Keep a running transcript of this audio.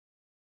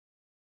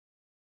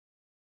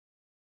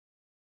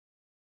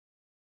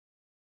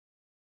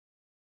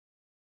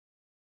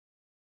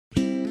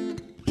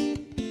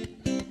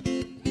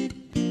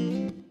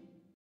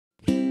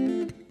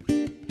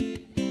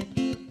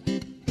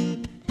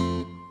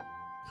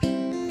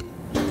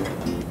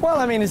Well,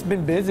 I mean, it's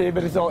been busy,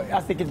 but I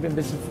think it's been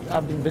busy.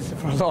 I've been busy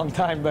for a long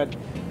time. But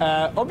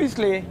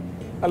obviously,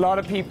 a lot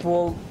of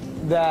people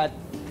that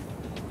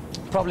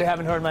probably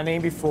haven't heard my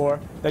name before,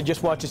 that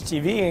just watches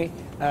TV,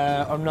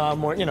 are now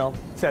more,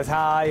 says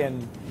hi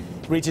and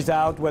reaches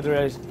out,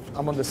 whether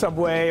I'm on the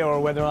subway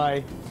or whether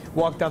I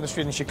walk down the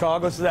street in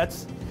Chicago. So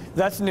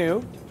that's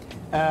new.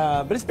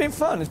 But it's been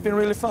fun. It's been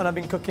really fun. I've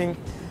been cooking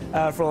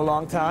for a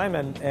long time,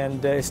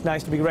 and it's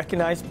nice to be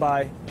recognized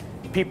by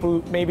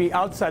people maybe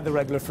outside the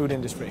regular food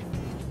industry.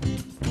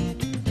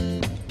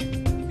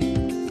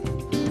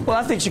 Well,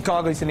 I think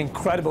Chicago is an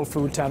incredible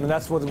food town, and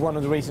that's one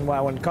of the reasons why I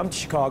wanted to come to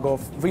Chicago.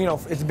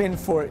 It's been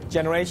for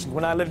generations.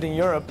 When I lived in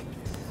Europe,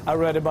 I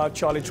read about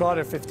Charlie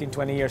Trotter 15,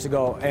 20 years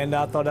ago, and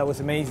I thought that was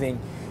amazing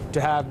to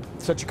have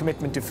such a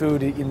commitment to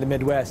food in the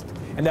Midwest.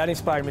 And that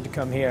inspired me to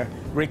come here.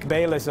 Rick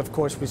Bayless, of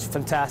course, was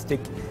fantastic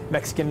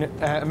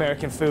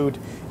Mexican-American food.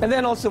 And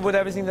then also with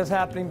everything that's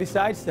happening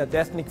besides that, the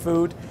ethnic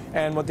food,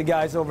 and what the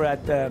guys over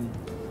at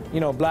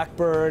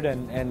Blackbird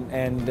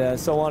and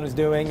so on is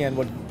doing, and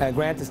what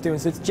Grant is doing.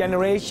 So it's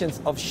generations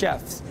of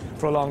chefs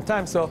for a long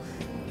time. So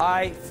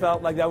I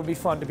felt like that would be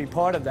fun to be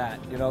part of that,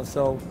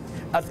 So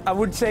I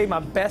would say my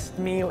best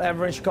meal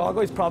ever in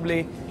Chicago is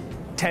probably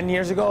 10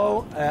 years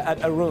ago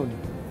at Arun.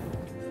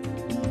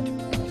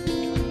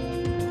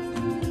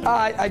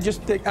 I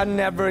just think I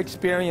never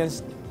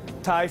experienced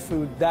Thai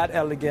food that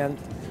elegant,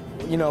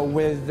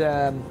 with,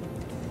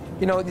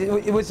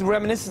 it was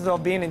reminiscent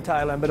of being in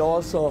Thailand, but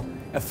also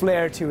a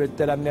flair to it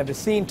that I've never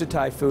seen to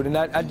Thai food. And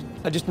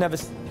I've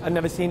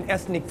never seen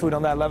ethnic food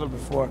on that level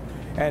before,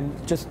 and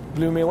just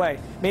blew me away.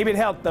 Maybe it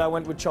helped that I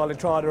went with Charlie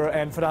Trotter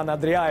and Ferran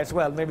Adrià as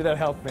well. Maybe that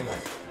helped me.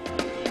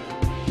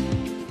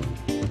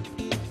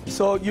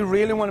 So you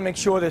really want to make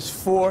sure there's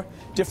 4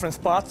 different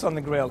spots on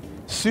the grill.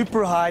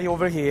 Super high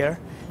over here,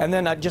 and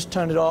then I just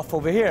turn it off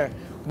over here.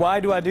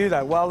 Why do I do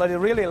that? Well, it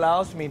really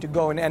allows me to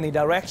go in any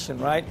direction,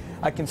 right?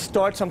 I can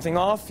start something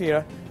off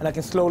here, and I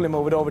can slowly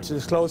move it over to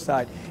the slow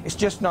side. It's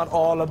just not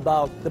all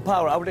about the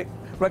power. I would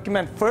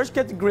recommend first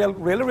get the grill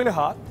really, really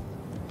hot,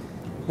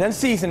 then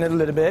season it a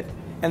little bit,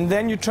 and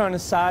then you turn the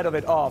side of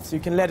it off, so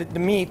you can let the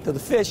meat or the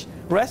fish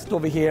rest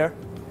over here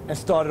and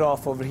start it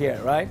off over here,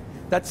 right?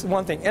 That's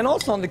one thing. And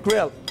also on the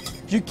grill,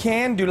 you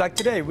can do, like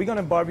today, we're going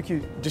to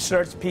barbecue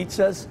desserts,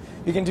 pizzas.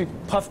 You can do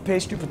puff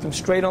pastry, put them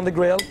straight on the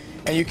grill,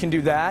 and you can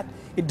do that.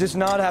 It does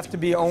not have to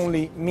be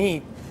only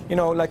meat.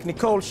 Like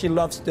Nicole, she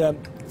loves the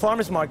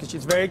farmer's market.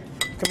 She's very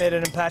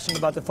committed and passionate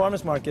about the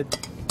farmer's market.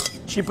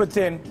 She puts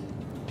in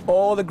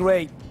all the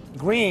great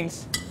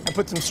greens and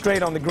puts them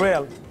straight on the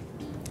grill.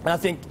 And I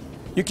think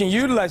you can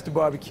utilize the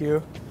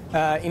barbecue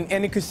in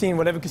any cuisine,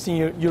 whatever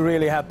cuisine you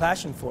really have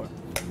passion for.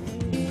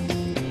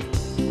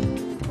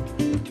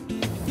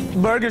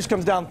 Burgers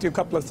comes down to a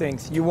couple of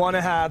things. You want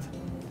to have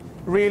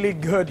really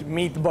good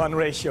meat-bun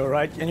ratio,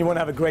 right? And you want to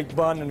have a great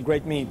bun and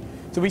great meat.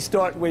 So we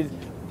start with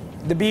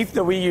the beef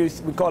that we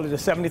use. We call it a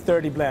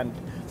 70-30 blend.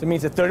 So it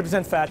means a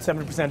 30% fat,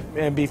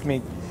 70% beef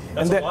meat.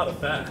 That's a lot of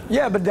fat.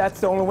 Yeah, but that's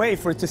the only way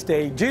for it to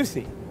stay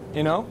juicy,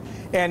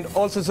 And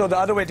also, so the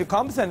other way to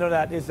compensate on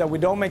that is that we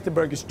don't make the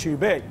burgers too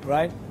big,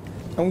 right?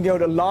 And we go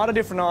to a lot of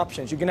different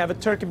options. You can have a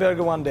turkey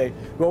burger one day.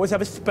 We always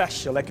have a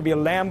special. That could be a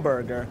lamb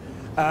burger.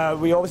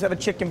 We always have a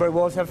chicken burger. We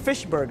always have a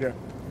fish burger.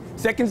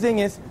 Second thing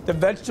is the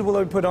vegetable that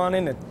we put on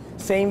in it.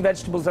 Same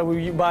vegetables that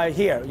we buy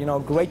here.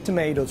 Great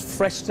tomatoes,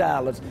 fresh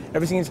salads.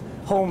 Everything is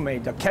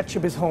homemade. The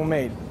ketchup is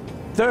homemade.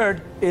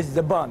 Third is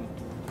the bun,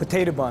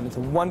 potato bun. It's a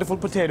wonderful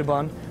potato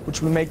bun,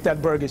 which will make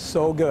that burger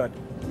so good.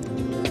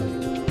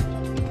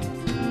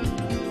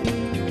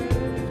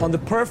 On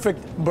the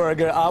perfect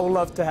burger, I would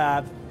love to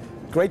have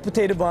great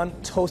potato bun,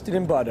 toasted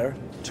in butter,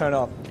 turn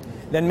up.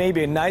 Then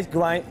maybe a nice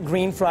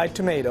green fried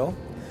tomato.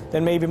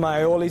 Then maybe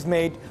my aioli's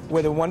made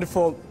with a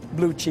wonderful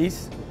blue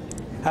cheese.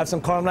 Have some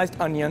caramelized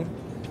onion.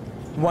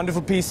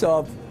 Wonderful piece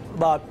of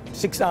about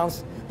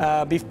 6-ounce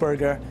beef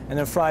burger, and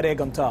then fried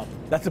egg on top.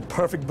 That's a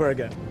perfect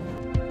burger.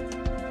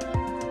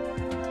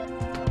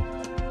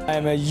 I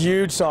am a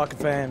huge soccer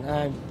fan.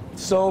 I'm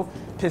so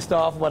pissed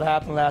off what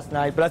happened last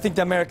night, but I think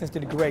the Americans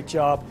did a great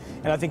job,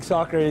 and I think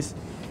soccer is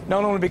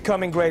not only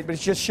becoming great, but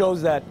it just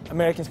shows that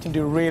Americans can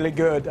do really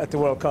good at the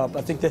World Cup.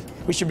 I think that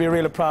we should be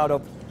really proud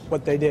of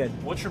what they did.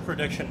 What's your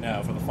prediction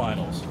now for the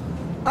finals?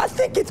 I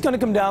think it's going to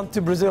come down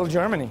to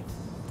Brazil-Germany.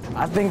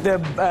 I think the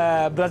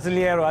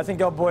Brasileiro, I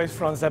think our boys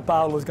from Sao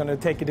Paulo is going to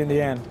take it in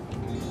the end.